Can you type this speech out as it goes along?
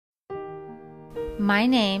My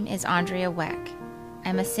name is Andrea Weck.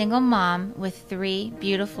 I'm a single mom with 3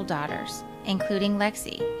 beautiful daughters, including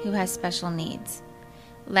Lexi, who has special needs.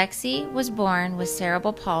 Lexi was born with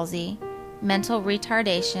cerebral palsy, mental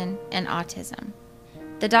retardation, and autism.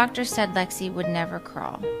 The doctor said Lexi would never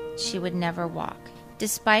crawl. She would never walk.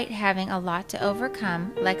 Despite having a lot to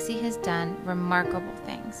overcome, Lexi has done remarkable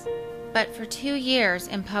things. But for 2 years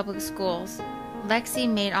in public schools, Lexi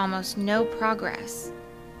made almost no progress.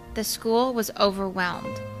 The school was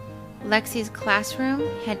overwhelmed. Lexi's classroom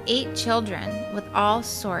had 8 children with all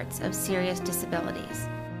sorts of serious disabilities.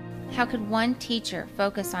 How could one teacher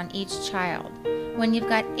focus on each child when you've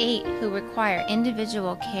got 8 who require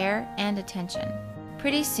individual care and attention?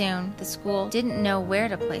 Pretty soon, the school didn't know where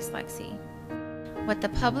to place Lexi. What the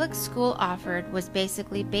public school offered was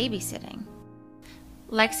basically babysitting.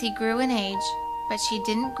 Lexi grew in age, but she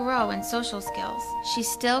didn't grow in social skills. She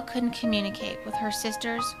still couldn't communicate with her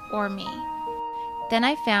sisters or me. Then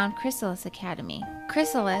I found Chrysalis Academy.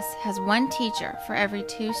 Chrysalis has 1 teacher for every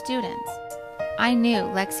 2 students. I knew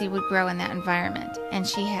Lexi would grow in that environment, and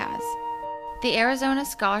she has. The Arizona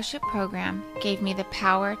Scholarship Program gave me the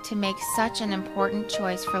power to make such an important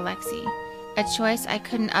choice for Lexi, a choice I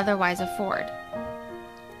couldn't otherwise afford.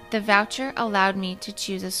 The voucher allowed me to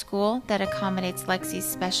choose a school that accommodates Lexi's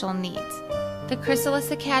special needs. The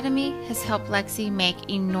Chrysalis Academy has helped Lexi make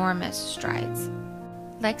enormous strides.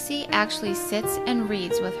 Lexi actually sits and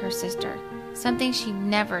reads with her sister, something she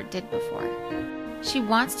never did before. She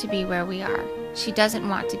wants to be where we are. She doesn't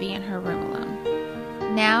want to be in her room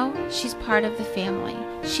alone. Now she's part of the family.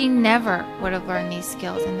 She never would have learned these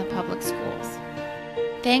skills in the public schools.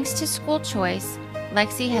 Thanks to school choice,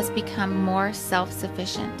 Lexi has become more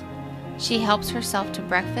self-sufficient. She helps herself to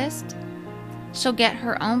breakfast. She'll get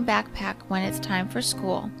her own backpack when it's time for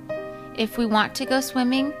school. If we want to go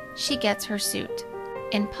swimming, she gets her suit.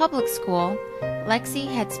 In public school, Lexi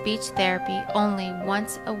had speech therapy only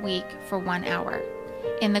once a week for 1 hour.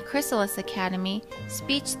 In the Chrysalis Academy,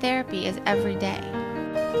 speech therapy is every day.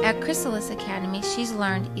 At Chrysalis Academy, she's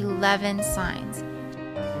learned 11 signs.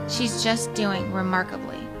 She's just doing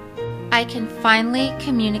remarkably. I can finally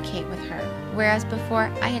communicate with her, whereas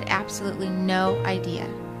before I had absolutely no idea.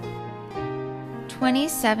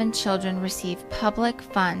 27 children receive public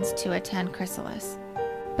funds to attend Chrysalis.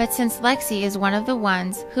 But since Lexi is one of the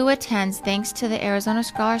ones who attends thanks to the Arizona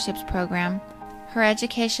Scholarships Program, her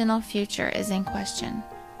educational future is in question.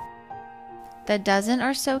 The dozen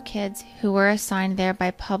or so kids who were assigned there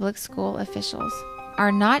by public school officials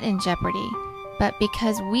are not in jeopardy, but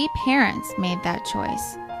because we parents made that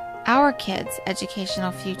choice, our kids'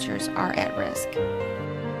 educational futures are at risk.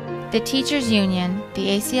 The Teachers Union, the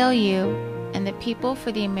ACLU, and the People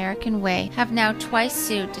for the American Way have now twice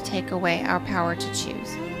sued to take away our power to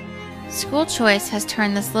choose. School choice has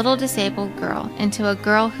turned this little disabled girl into a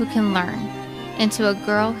girl who can learn, into a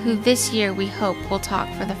girl who this year we hope will talk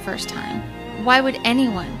for the first time. Why would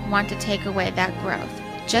anyone want to take away that growth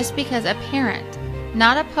just because a parent,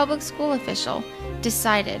 not a public school official,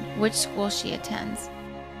 decided which school she attends?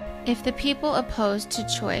 If the people opposed to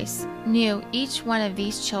choice knew each one of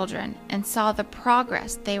these children and saw the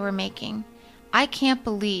progress they were making, I can't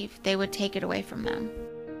believe they would take it away from them.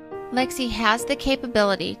 Lexi has the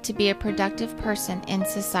capability to be a productive person in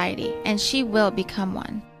society, and she will become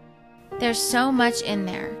one. There's so much in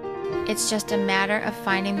there. It's just a matter of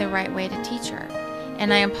finding the right way to teach her,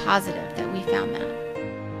 and I am positive that we found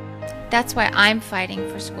that. That's why I'm fighting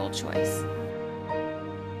for school choice.